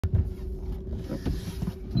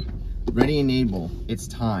Ready and able. It's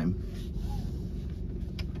time.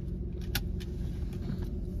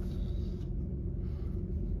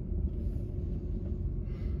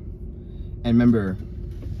 And remember,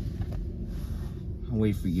 I'll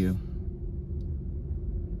wait for you.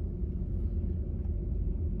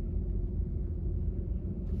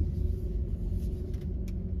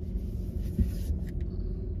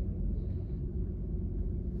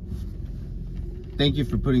 Thank you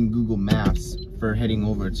for putting Google Maps for heading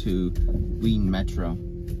over to Wheaton Metro.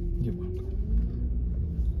 You're welcome.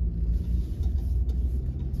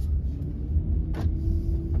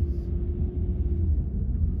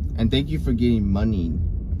 And thank you for getting money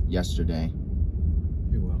yesterday.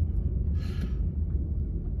 You're welcome.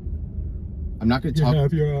 I'm not going to talk. You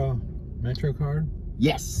have your Metro card?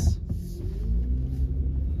 Yes.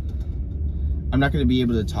 I'm not going to be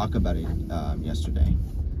able to talk about it yesterday.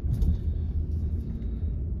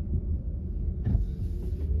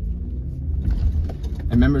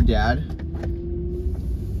 And remember, Dad,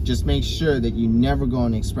 just make sure that you never go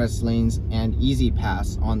on express lanes and easy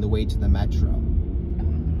pass on the way to the Metro.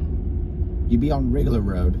 You be on regular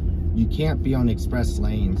road. You can't be on express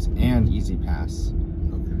lanes and easy pass.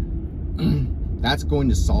 Okay. That's going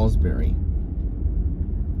to Salisbury.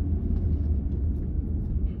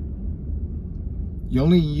 You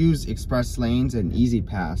only use express lanes and easy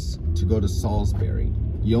pass to go to Salisbury.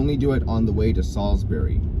 You only do it on the way to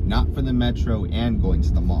Salisbury, not for the Metro and going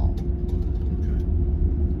to the mall. Okay.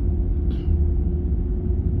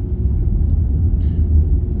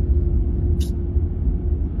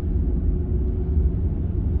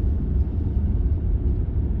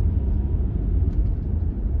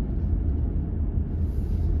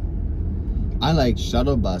 I like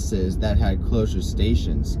shuttle buses that had closer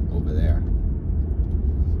stations over there.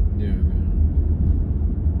 Yeah, man.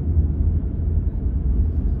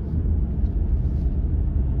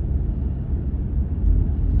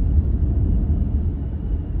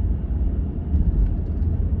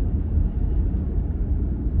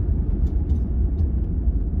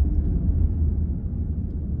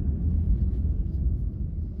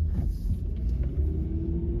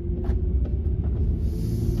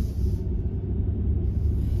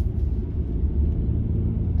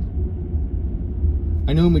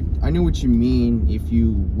 I know what you mean if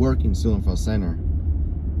you work in Silverfell Center.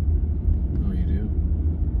 Oh, you do?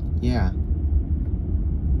 Yeah.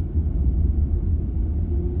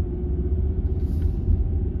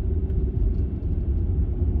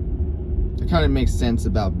 It kind of makes sense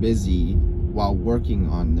about busy while working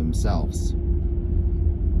on themselves.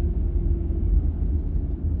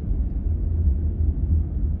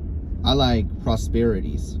 I like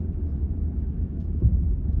prosperities.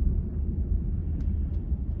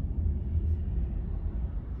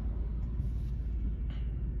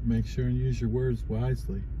 Make sure and use your words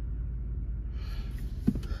wisely.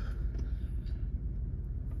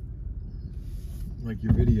 Like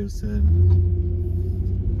your video said.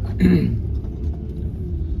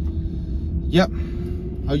 Yep.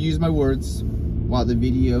 I'll use my words while the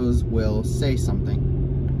videos will say something.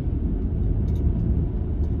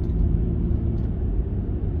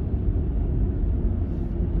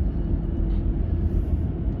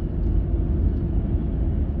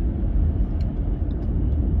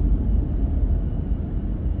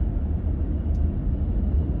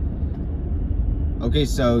 Okay,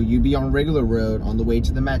 so you be on regular road on the way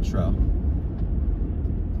to the Metro.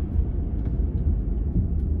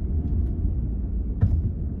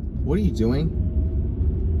 What are you doing?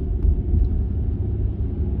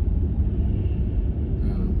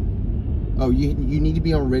 Oh, you need to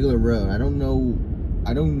be on regular road. I don't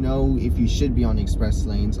know if you should be on express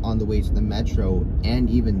lanes on the way to the Metro and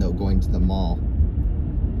even though going to the mall.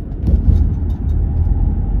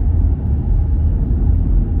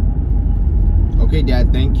 Okay,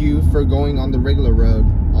 Dad, thank you for going on the regular road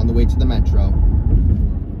on the way to the Metro.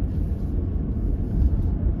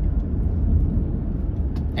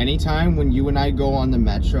 Anytime when you and I go on the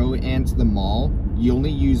Metro and to the mall, you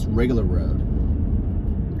only use regular road.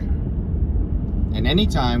 And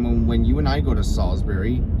anytime when you and I go to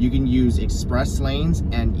Salisbury, you can use express lanes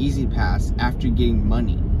and easy pass after getting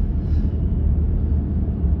money.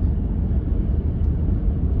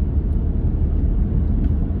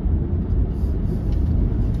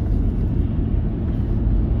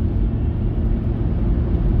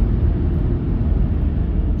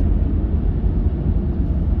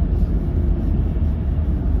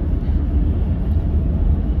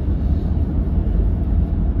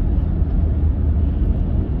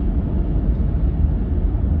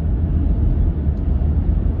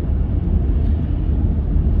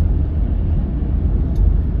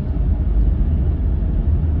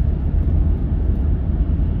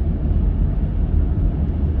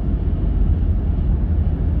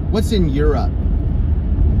 What's in Europe?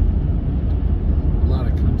 A lot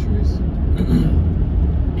of countries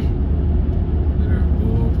that are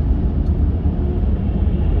old.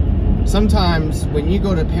 Sometimes when you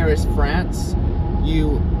go to Paris, France,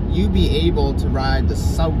 you be able to ride the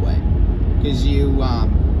subway because you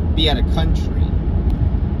be at a country,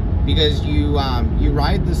 because you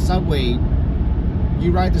ride the subway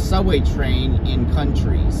train in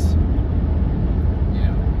countries.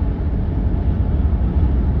 Yeah.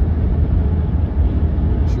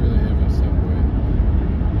 I'm sure they have a subway.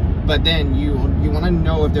 But then you want to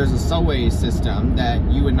know if there's a subway system that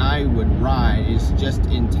you and I would ride is just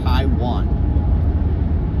in Taiwan.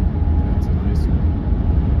 That's a nice one.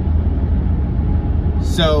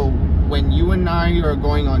 So when you and I are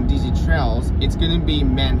going on DZ trails, it's going to be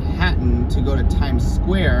Manhattan to go to Times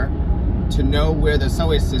Square to know where the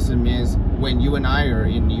subway system is when you and I are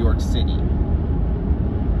in New York City.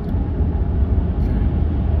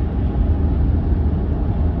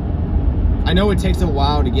 I know it takes a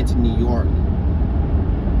while to get to New York.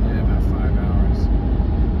 Yeah, about 5 hours.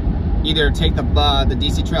 Either take the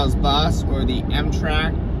DC Trails bus or the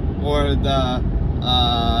Amtrak or the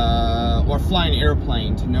or fly an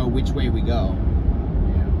airplane to know which way we go.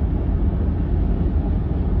 Yeah.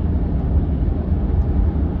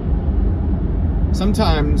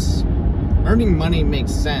 Sometimes earning money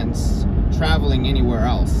makes sense traveling anywhere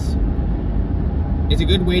else. It's a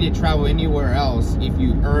good way to travel anywhere else if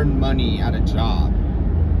you earn money at a job.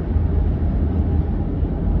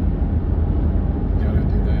 Gotta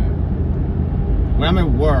do that. When I'm at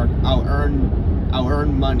work, I'll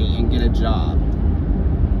earn money and get a job.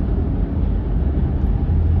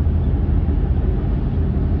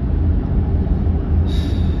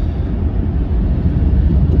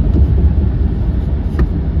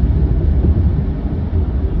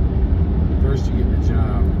 First you get the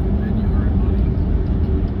job, and then you earn money.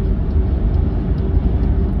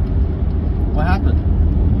 What happened?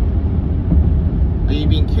 Are you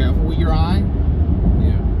being careful with your eye?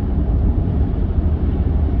 Yeah.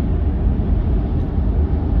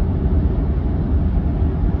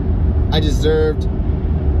 I deserved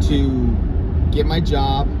to get my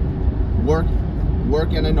job, work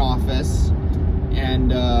in an office,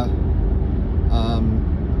 and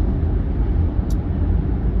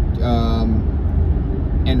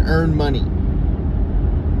earn money. You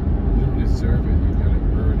don't deserve it, you gotta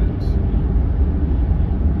earn it.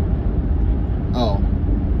 Oh,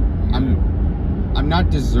 I'm not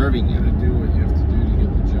deserving You it. gotta do what you have to do to get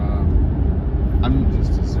the job. You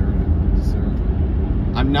just deserve it.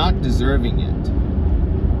 I'm not deserving it.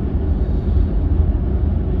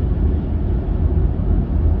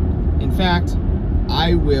 In fact,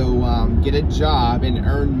 I will get a job and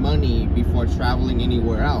earn money before traveling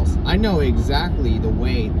anywhere else. I know exactly the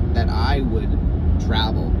way that I would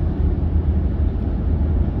travel.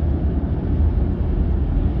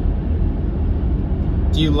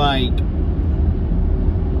 Do you like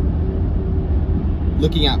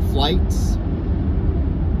looking at flights?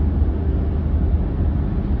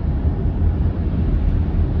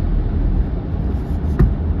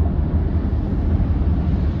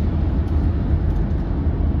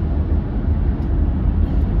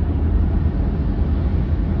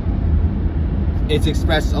 It's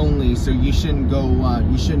express only, so you shouldn't go.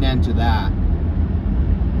 You shouldn't enter that.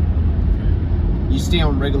 You stay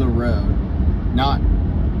on regular road, not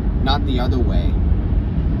the other way.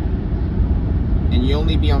 And you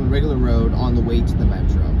only be on regular road on the way to the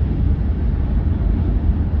metro.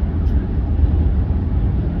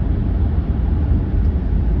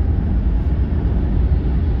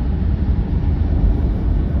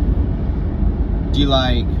 Do you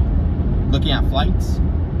like looking at flights?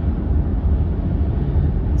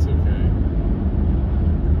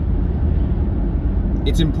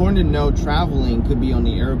 It's important to know traveling could be on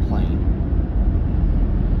the airplane.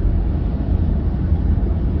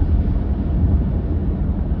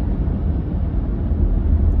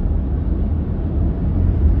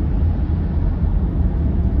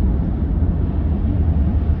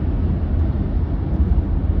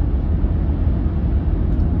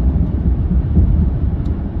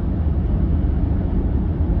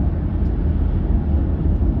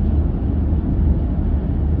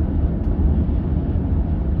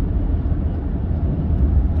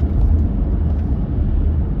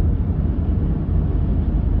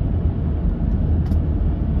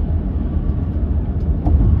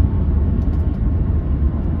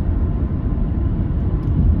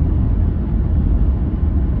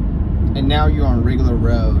 And now you're on regular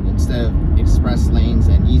road instead of express lanes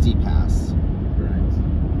and easy pass. Right.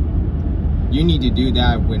 You need to do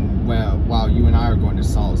that while you and I are going to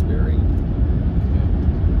Salisbury. Okay.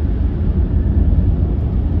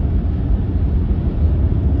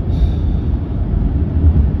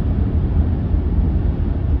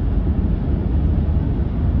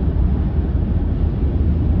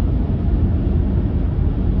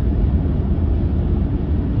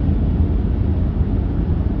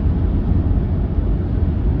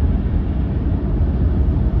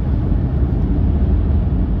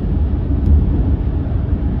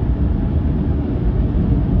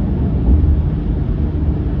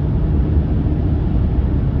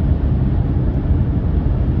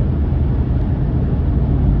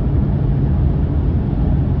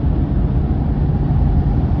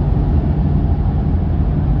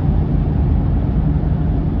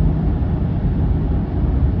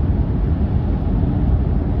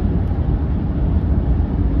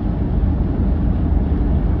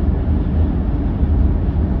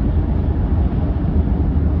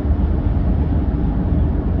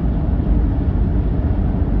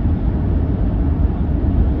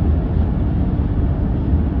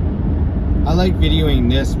 like videoing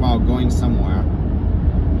this while going somewhere.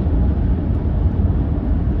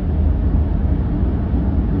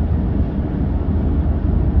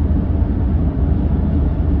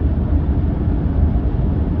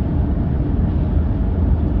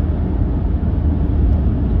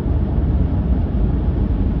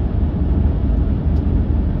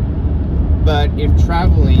 But if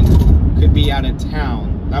traveling could be out of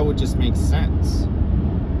town, that would just make sense.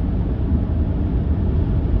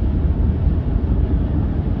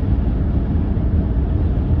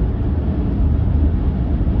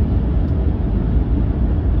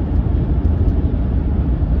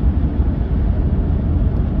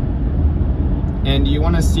 And you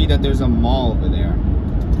want to see that there's a mall over there.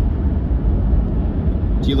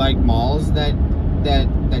 Do you like malls that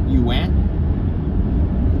you went?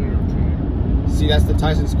 See, that's the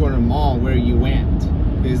Tyson's Corner Mall where you went,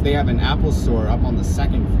 because they have an Apple store up on the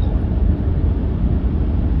 2nd floor.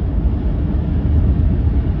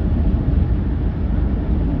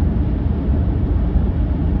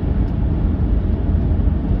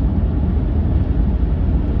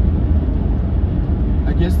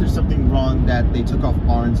 I guess there's something wrong that they took off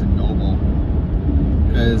Barnes and Noble,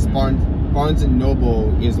 because Barnes and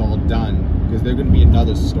Noble is all done, because they're going to be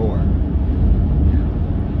another store.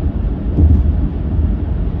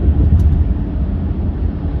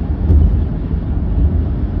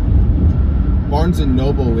 Barnes and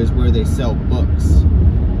Noble is where they sell books.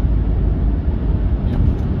 Yep.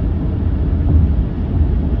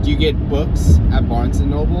 Do you get books at Barnes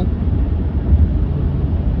and Noble?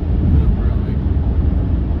 Not really.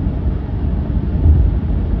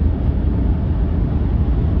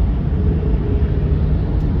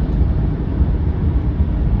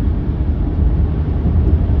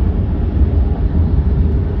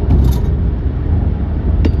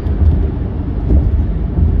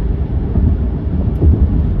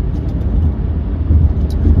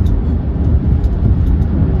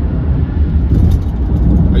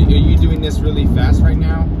 This really fast right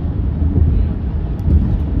now?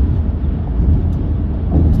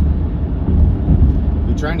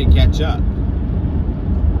 You're trying to catch up.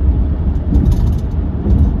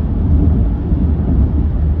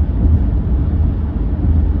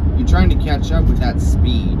 You're trying to catch up with that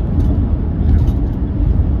speed.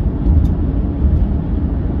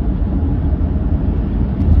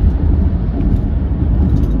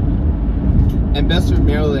 And Bedford,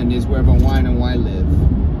 Maryland is where Vaughn and I live.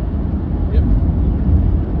 Yep.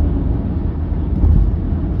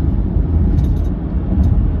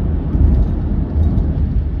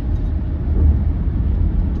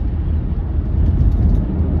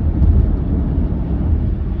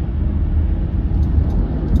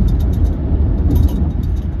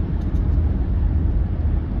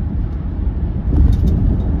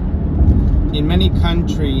 In many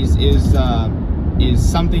countries is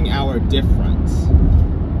something hour difference.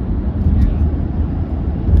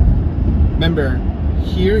 Remember,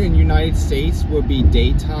 here in the United States will be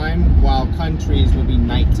daytime, while countries will be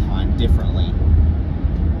nighttime differently.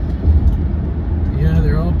 Yeah,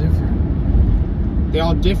 they're all different. They're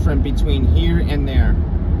all different between here and there.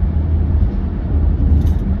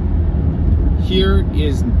 Here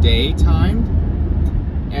is daytime,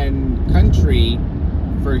 and country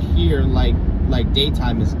for here, like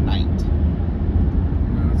daytime is night.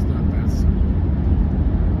 No, it's not that simple.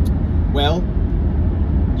 Well,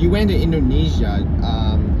 you went to Indonesia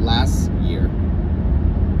last year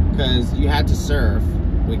because you had to surf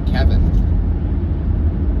with Kevin.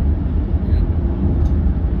 Yeah.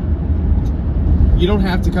 You don't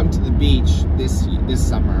have to come to the beach this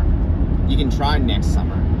summer. You can try next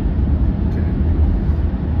summer. Okay.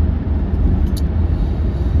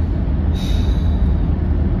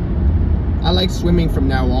 I like swimming from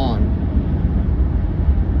now on.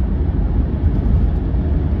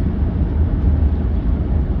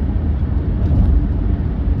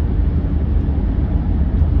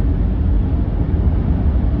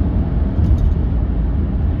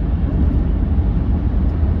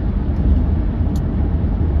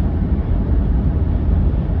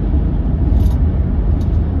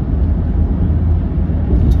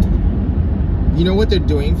 You know what they're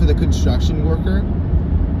doing for the construction worker?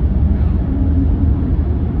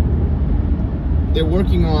 They're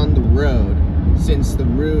working on the road. Since the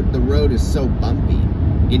road is so bumpy,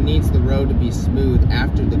 it needs the road to be smooth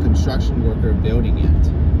after the construction worker building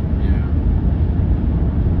it. Yeah.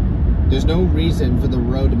 There's no reason for the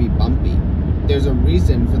road to be bumpy. There's a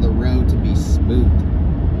reason for the road to be smooth.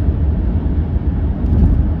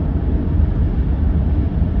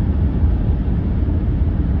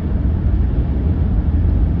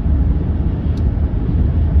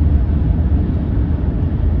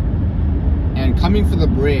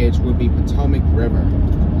 bridge would be Potomac River.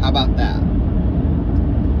 How about that?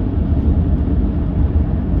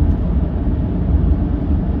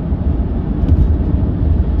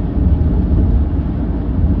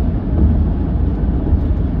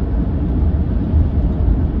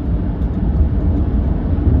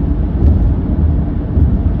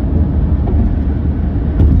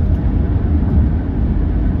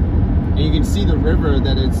 And you can see the river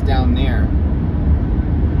that it's down there.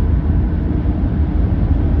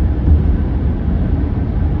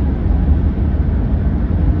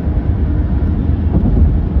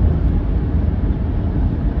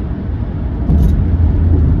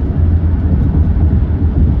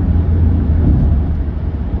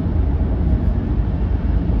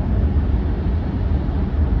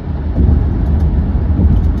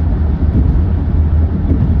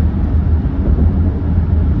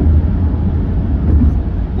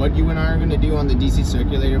 What you and I are going to do on the DC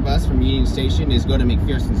Circulator bus from Union Station is go to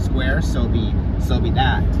McPherson Square, so be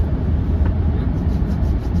that.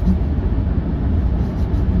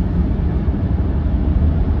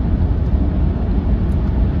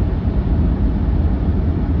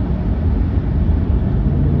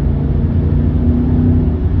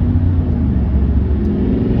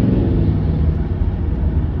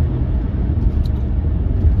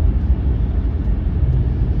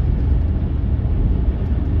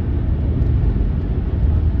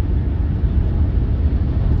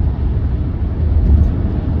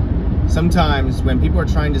 Sometimes when people are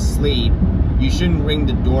trying to sleep, you shouldn't ring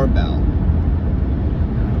the doorbell.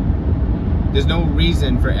 There's no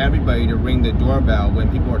reason for everybody to ring the doorbell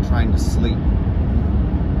when people are trying to sleep.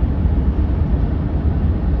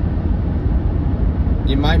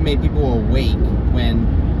 It might make people awake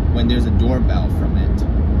when there's a doorbell from it.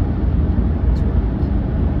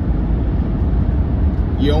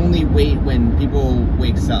 You only wait when people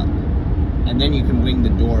wakes up, and then you can ring the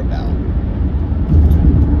doorbell.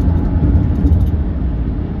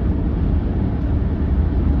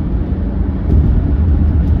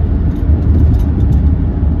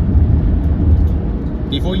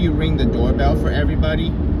 Before you ring the doorbell for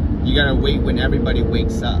everybody, you gotta wait when everybody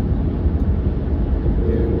wakes up.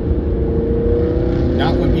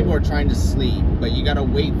 Not when people are trying to sleep, but you gotta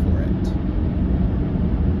wait for it.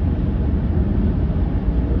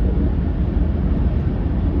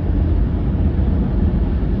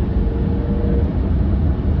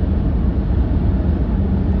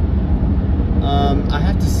 I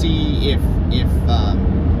have to see if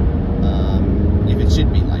it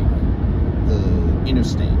should be like the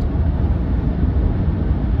interstate.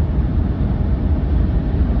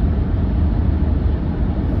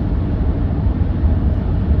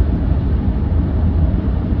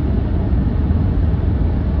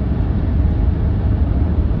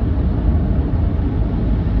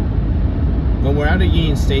 When we're out of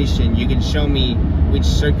Union Station, you can show me which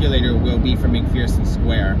circulator will be for McPherson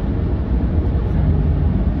Square.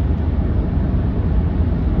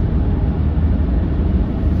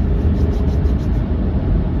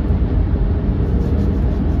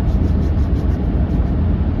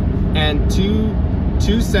 And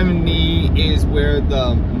 270 is where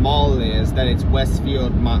the mall is, that it's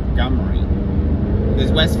Westfield Montgomery.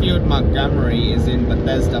 Because Westfield Montgomery is in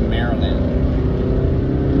Bethesda, Maryland.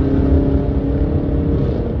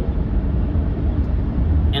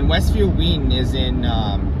 And Westfield Wheaton is in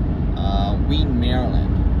Wheaton, Maryland.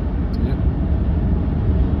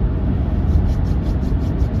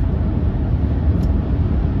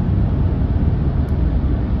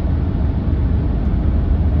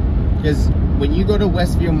 Because when you go to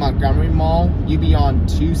Westfield Montgomery Mall, you be on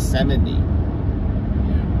 270.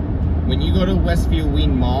 When you go to Westfield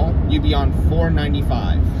Wheaton Mall, you be on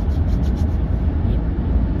 495.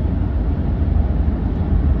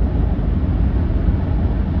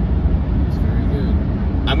 It's very good.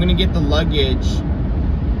 I'm gonna get the luggage.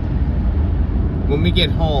 When we get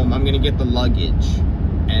home, I'm gonna get the luggage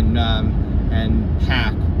and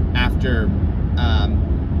pack after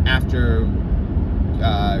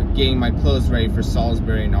getting my clothes ready for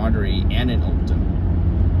Salisbury and Artery and in Oakton.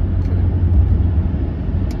 Okay.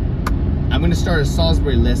 I'm gonna start a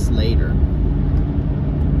Salisbury list later.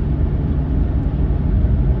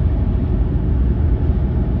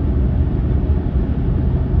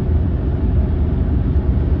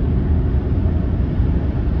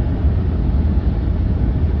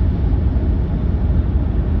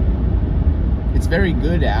 It's very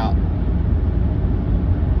good out.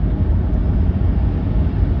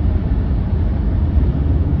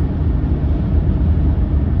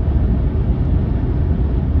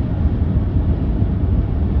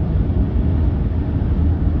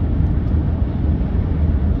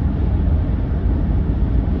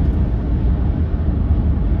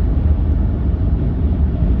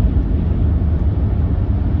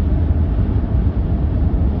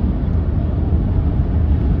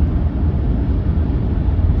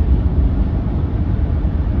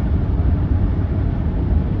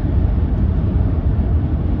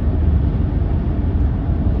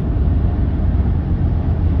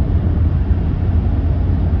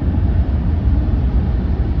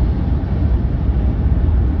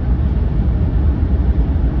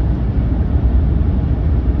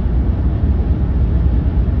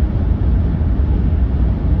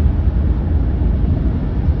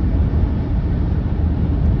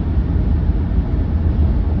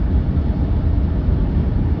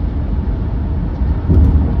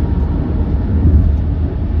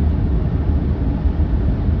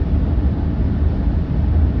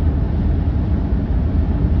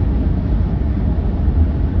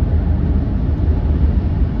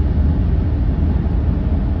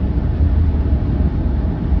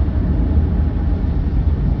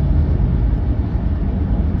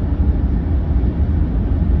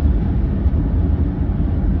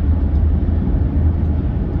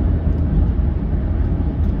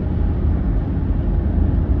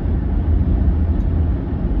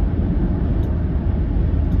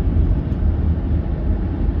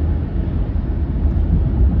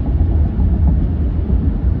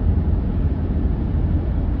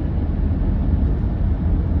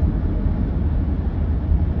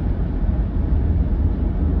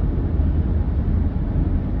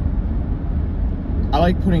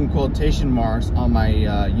 like putting quotation marks on my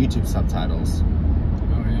YouTube subtitles.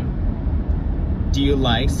 Oh yeah. Do you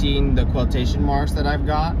like seeing the quotation marks that I've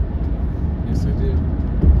got? Yes, I do.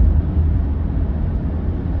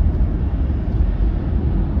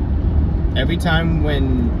 Every time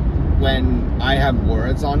when I have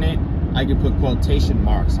words on it, I can put quotation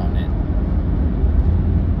marks on it.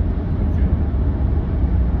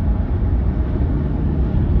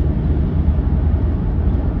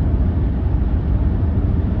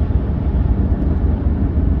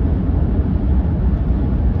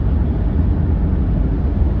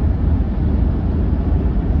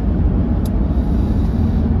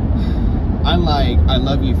 I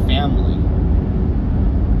love you family.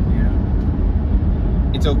 Yeah.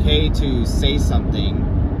 It's okay to say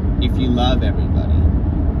something if you love everybody.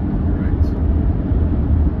 Right.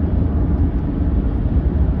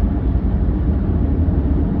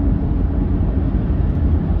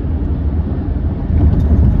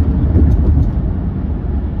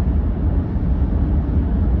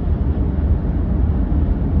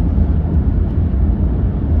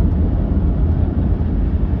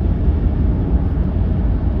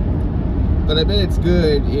 But I bet it's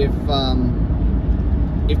good if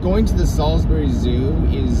going to the Salisbury Zoo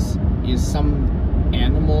is some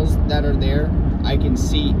animals that are there. I can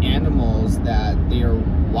see animals that they are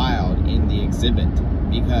wild in the exhibit,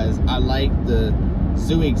 because I like the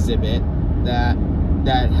zoo exhibit that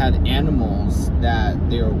had animals that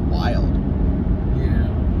they're wild. Yeah.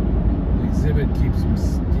 The exhibit keeps you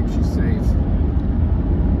safe.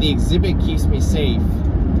 The exhibit keeps me safe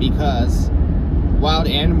because wild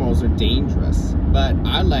animals are dangerous, but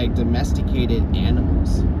I like domesticated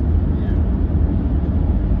animals. Yeah.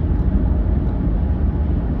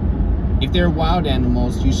 If they're wild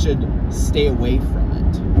animals, you should stay away from it.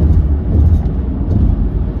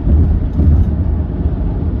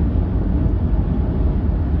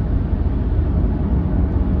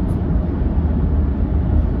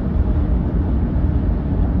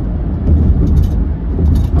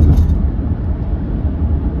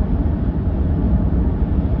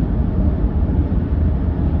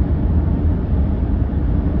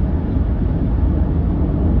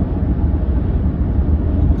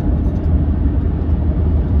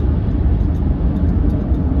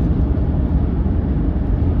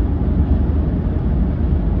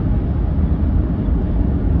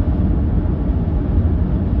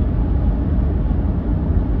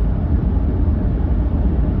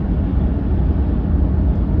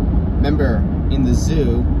 Remember, in the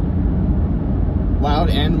zoo, wild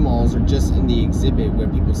animals are just in the exhibit where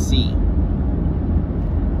people see.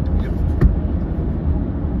 Yep.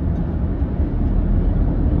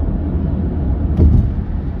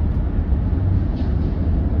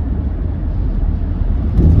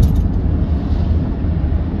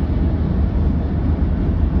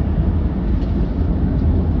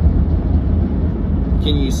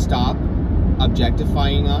 Can you stop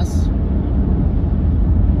objectifying us?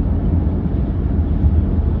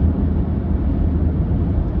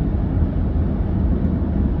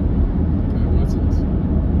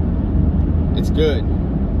 It's good.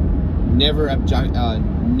 Never objectify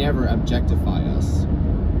us.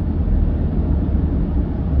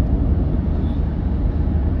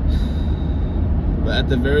 But at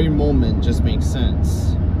the very moment, just makes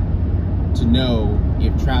sense to know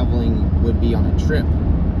if traveling would be on a trip,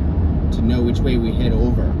 to know which way we head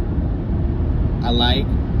over. I like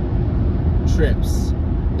trips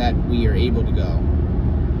that we are able to go.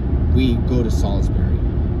 We go to Salisbury.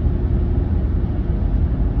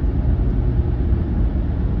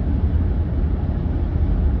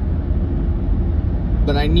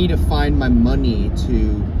 But I need to find my money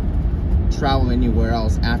to travel anywhere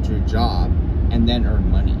else after a job and then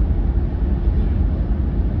earn money.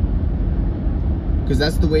 Because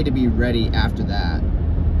that's the way to be ready after that.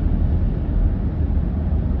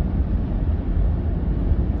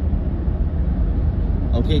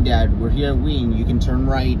 Okay, Dad, we're here at Wheaton. You can turn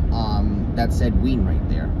right. That said Wheaton right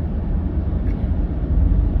there.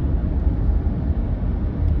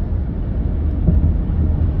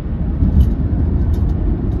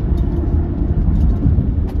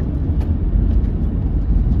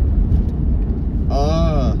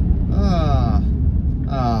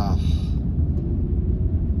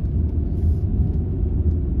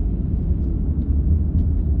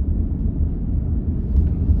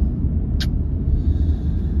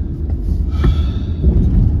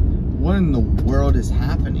 What in the world is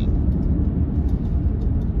happening?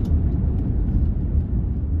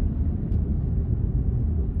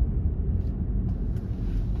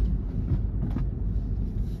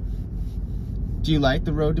 Do you like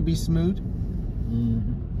the road to be smooth?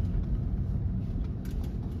 Mm-hmm.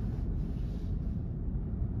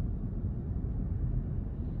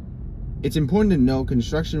 It's important to know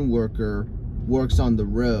construction worker works on the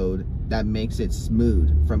road that makes it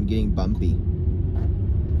smooth from getting bumpy.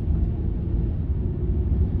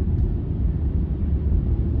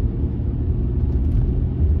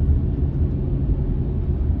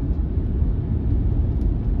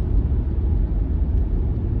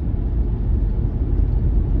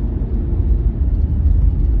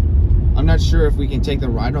 I'm not sure if we can take the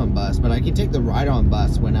ride-on bus, but I can take the ride-on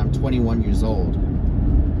bus when I'm 21 years old.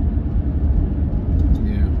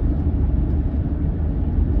 Yeah.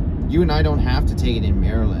 You and I don't have to take it in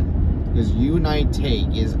Maryland, because you and I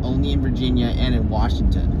take is only in Virginia and in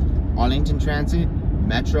Washington. Arlington Transit,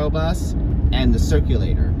 Metro Bus, and the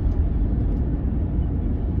Circulator.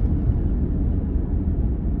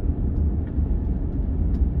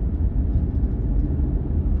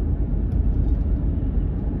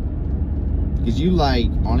 Because you like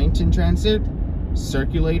Arlington Transit,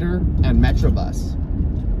 Circulator, and Metro Bus,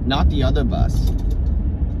 not the other bus.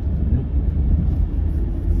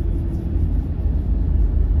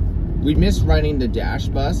 We miss riding the Dash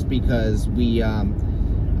bus because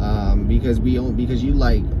because you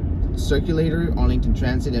like Circulator, Arlington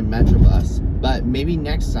Transit, and Metro Bus. But maybe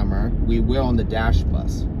next summer we will on the Dash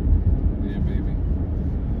bus. Yeah, maybe.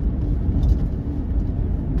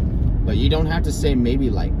 But you don't have to say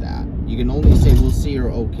maybe like that. You can only say we'll see or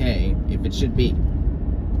okay if it should be.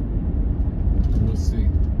 We'll see.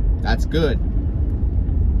 That's good.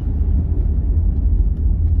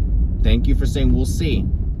 Thank you for saying we'll see.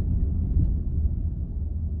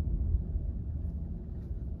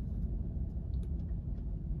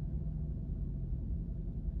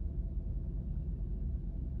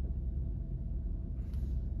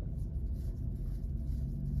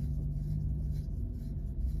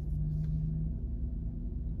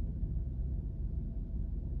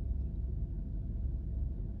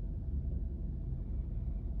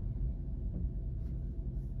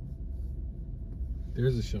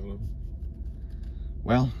 There's a shuttle.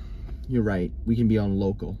 Well, you're right. We can be on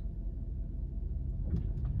local.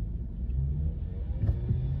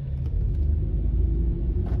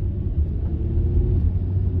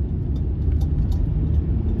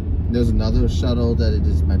 There's another shuttle that it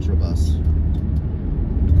is Metro Bus.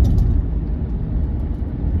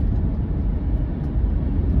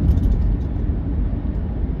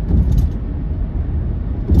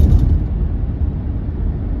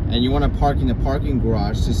 And you want to park in the parking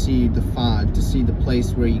garage to see the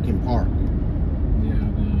place where you can park. Yeah,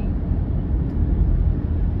 no.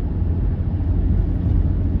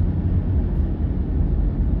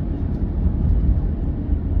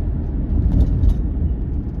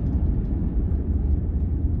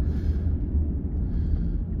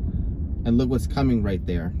 And look what's coming right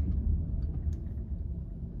there.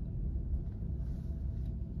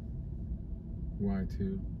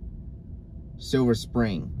 Y2. Silver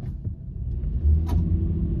Spring.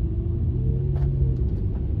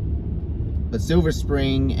 But Silver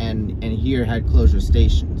Spring and here had closure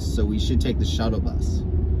stations, so we should take the shuttle bus.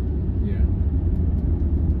 Yeah.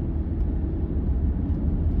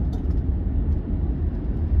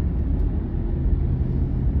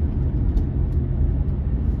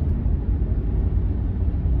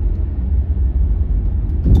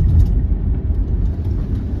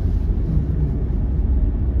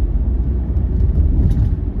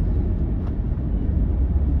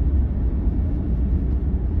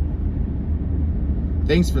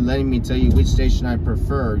 Thanks for letting me tell you which station I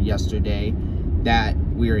prefer yesterday that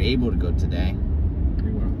we were able to go today.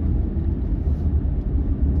 You're welcome.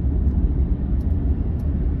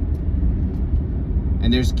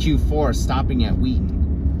 And there's Q4 stopping at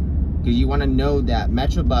Wheaton. Because you want to know that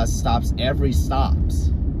Metro Bus stops every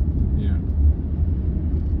stops. Yeah.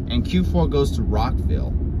 And Q4 goes to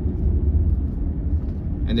Rockville.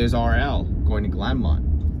 And there's RL going to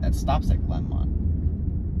Glenmont that stops at Glenmont.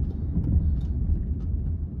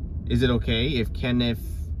 Is it okay if do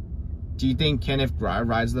you think Kenneth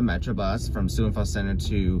rides the Metro Bus from Suinfeld Center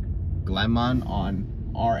to Glenmont on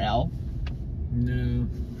RL? No.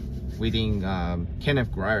 We think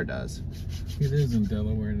Kenneth Grier does. He lives in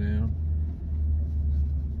Delaware now.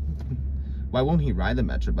 Why won't he ride the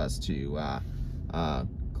Metro Bus to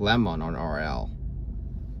Glenmont on RL?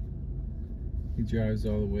 He drives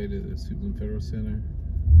all the way to the Suitland Federal Center.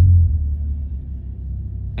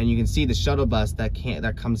 And you can see the shuttle bus that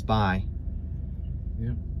comes by.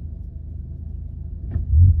 Yeah.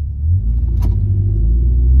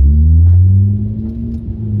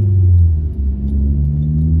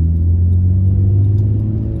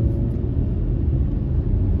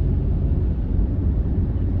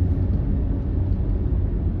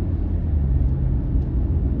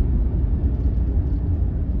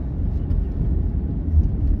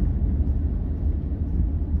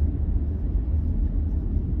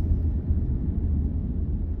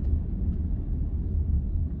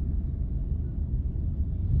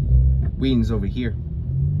 Wheaton's over here.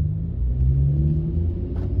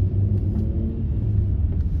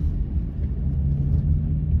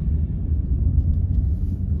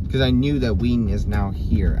 Because I knew that Wheaton is now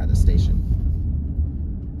here at the station.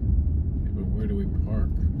 Yeah, but where do we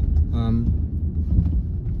park?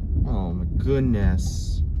 Oh my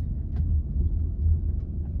goodness.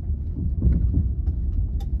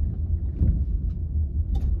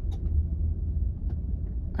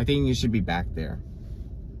 I think you should be back there.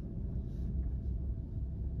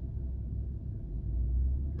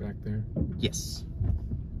 Back there? Yes.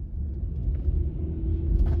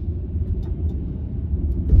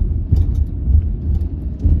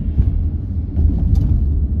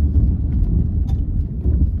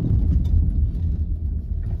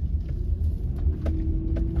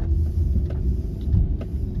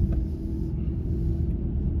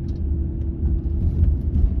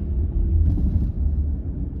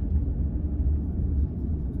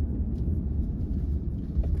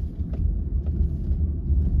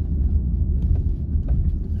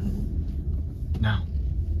 No.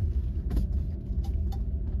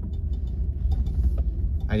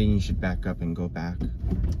 I think you should back up and go back.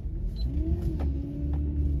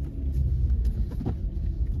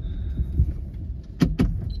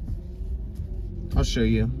 I'll show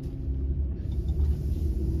you.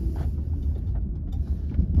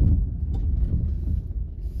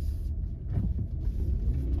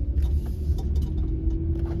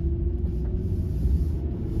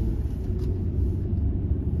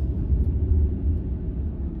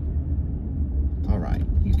 All right,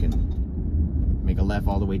 you can make a left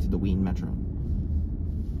all the way to the Wheaton Metro.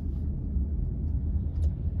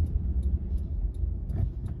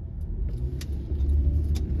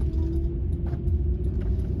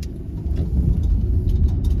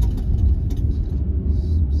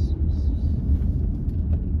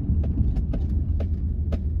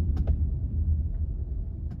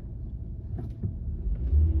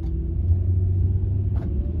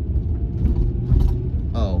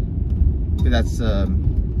 Oh, that's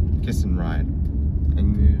kiss and ride,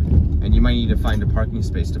 and you might need to find a parking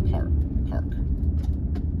space to park.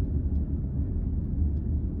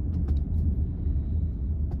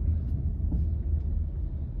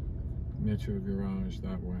 Metro garage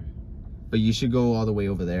that way. But you should go all the way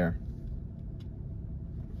over there.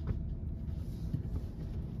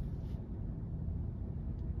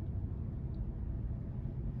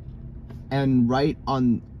 And right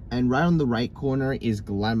on the right corner is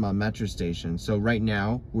Glenma Metro Station. So right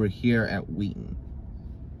now we're here at Wheaton.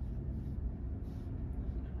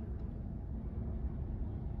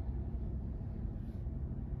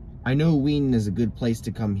 I know Wheaton is a good place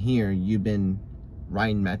to come here. You've been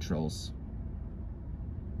riding metros.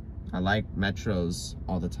 I like metros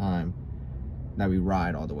all the time that we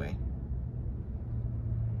ride all the way.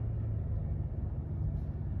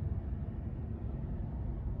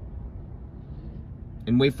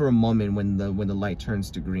 And wait for a moment when the light turns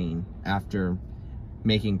to green after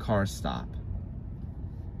making cars stop.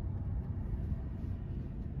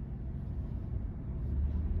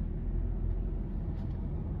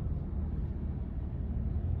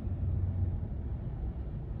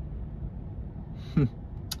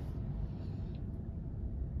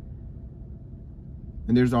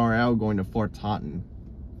 And there's RL going to Fort Taunton.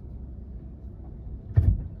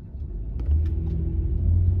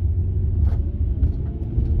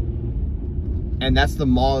 And that's the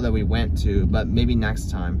mall that we went to, but maybe next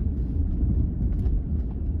time.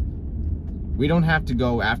 We don't have to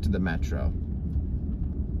go after the metro.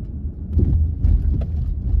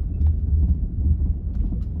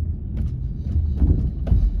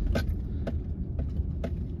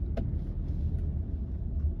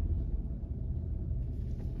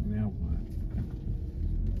 Now what?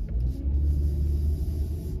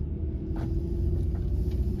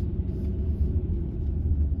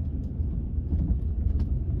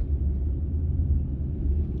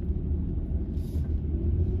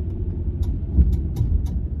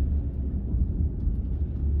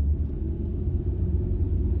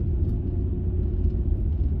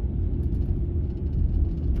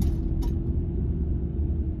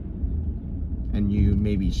 And you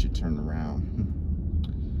maybe should turn around.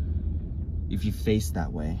 If you face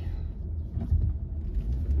that way.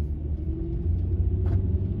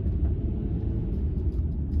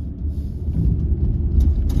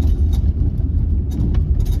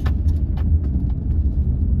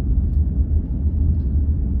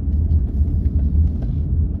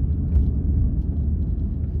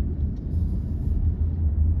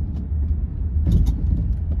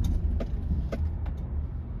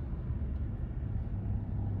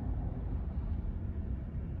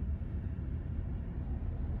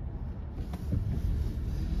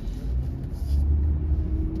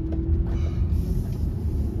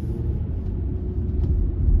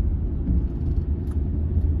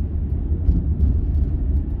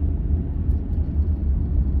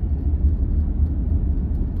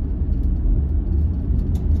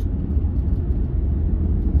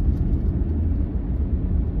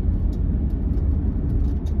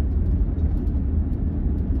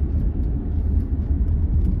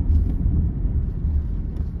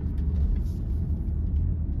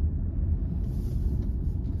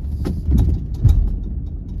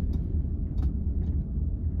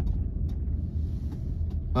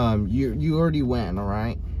 You already went, all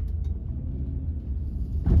right?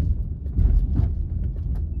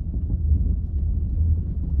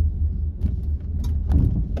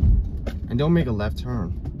 And don't make a left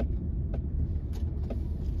turn.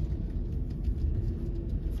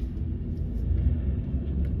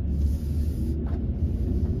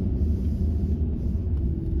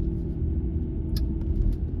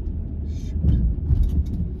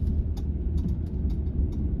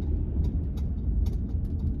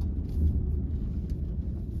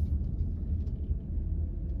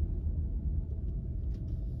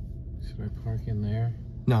 Should I park in there?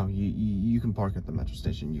 No, you can park at the metro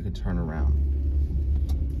station. You can turn around.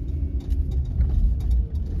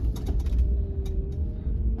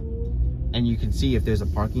 And you can see if there's a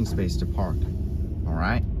parking space to park. All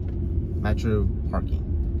right? Metro parking.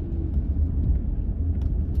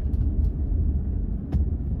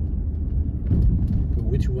 But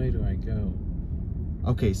which way do I go?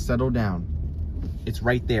 Okay, settle down. It's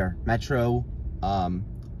right there. Metro,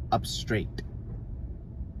 up straight.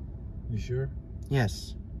 You sure?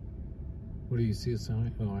 Yes. What do you see a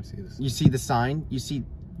sign? Oh, I see the sign. You see the sign? You see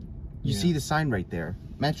Yeah. the sign right there.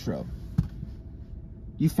 Metro.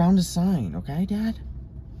 You found a sign, okay, Dad?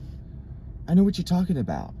 I know what you're talking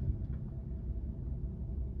about.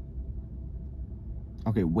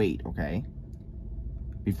 Okay, wait, okay?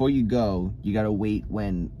 Before you go, you gotta wait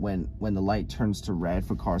when the light turns to red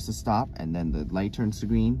for cars to stop, and then the light turns to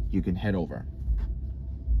green, you can head over.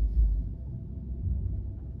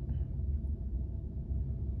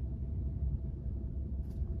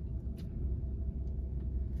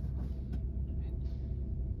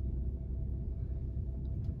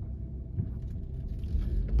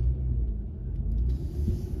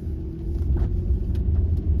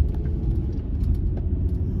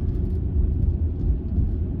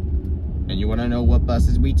 And you want to know what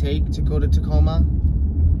buses we take to go to Tacoma?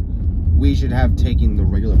 We should have taken the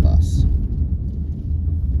regular bus.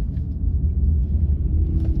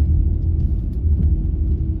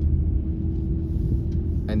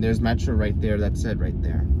 And there's Metro right there. That's it right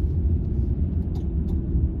there.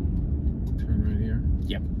 Turn right here?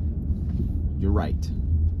 Yep. You're right.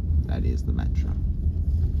 That is the Metro.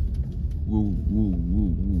 Woo, woo,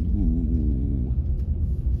 woo, woo, woo, woo.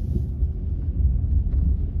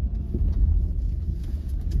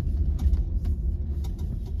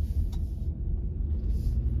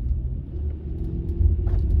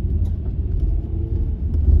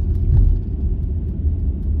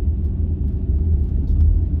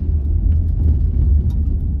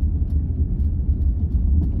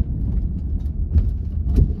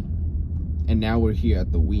 And now we're here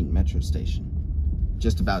at the Wheaton metro station.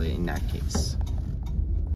 Just about in that case.